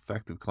pieces of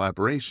effective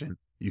collaboration,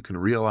 you can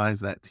realize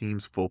that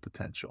team's full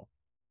potential.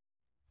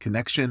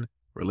 Connection,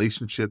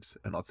 relationships,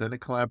 and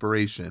authentic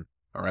collaboration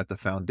are at the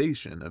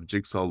foundation of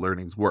Jigsaw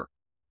Learning's work.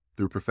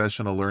 Through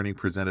professional learning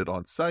presented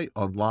on-site,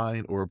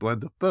 online, or a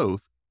blend of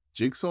both,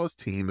 Jigsaw's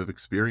team of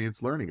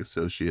experienced learning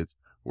associates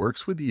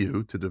works with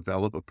you to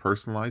develop a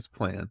personalized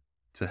plan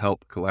to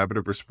help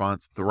collaborative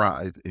response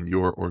thrive in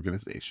your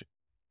organization.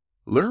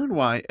 Learn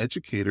why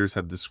educators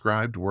have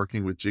described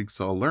working with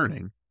Jigsaw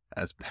Learning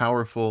as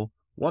powerful,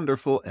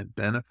 wonderful, and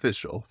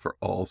beneficial for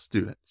all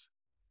students.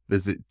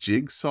 Visit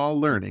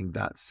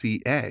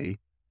jigsawlearning.ca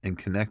and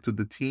connect with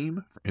the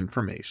team for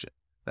information.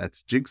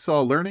 That's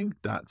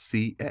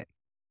jigsawlearning.ca.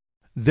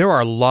 There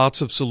are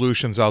lots of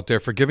solutions out there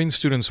for giving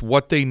students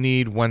what they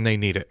need when they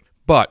need it.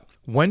 But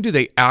when do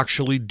they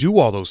actually do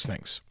all those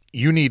things?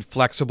 You need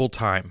flexible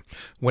time.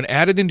 When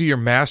added into your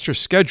master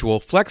schedule,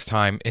 Flex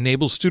Time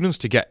enables students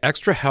to get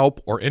extra help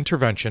or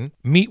intervention,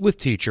 meet with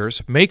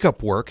teachers, make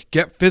up work,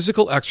 get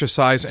physical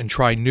exercise, and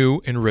try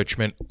new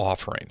enrichment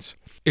offerings.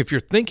 If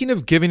you're thinking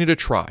of giving it a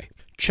try,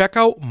 check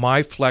out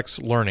My Flex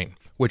Learning,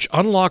 which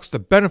unlocks the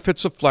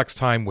benefits of Flex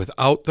Time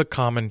without the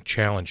common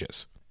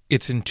challenges.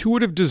 Its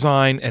intuitive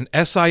design and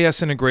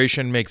SIS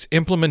integration makes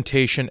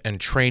implementation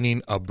and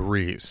training a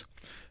breeze.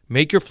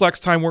 Make your Flex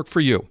Time work for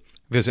you.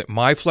 Visit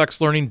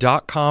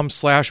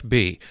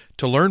myflexlearning.com/B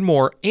to learn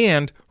more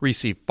and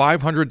receive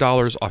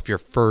 $500 off your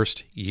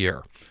first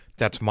year.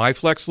 That's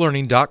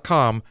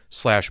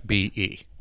myflexlearning.com/BE.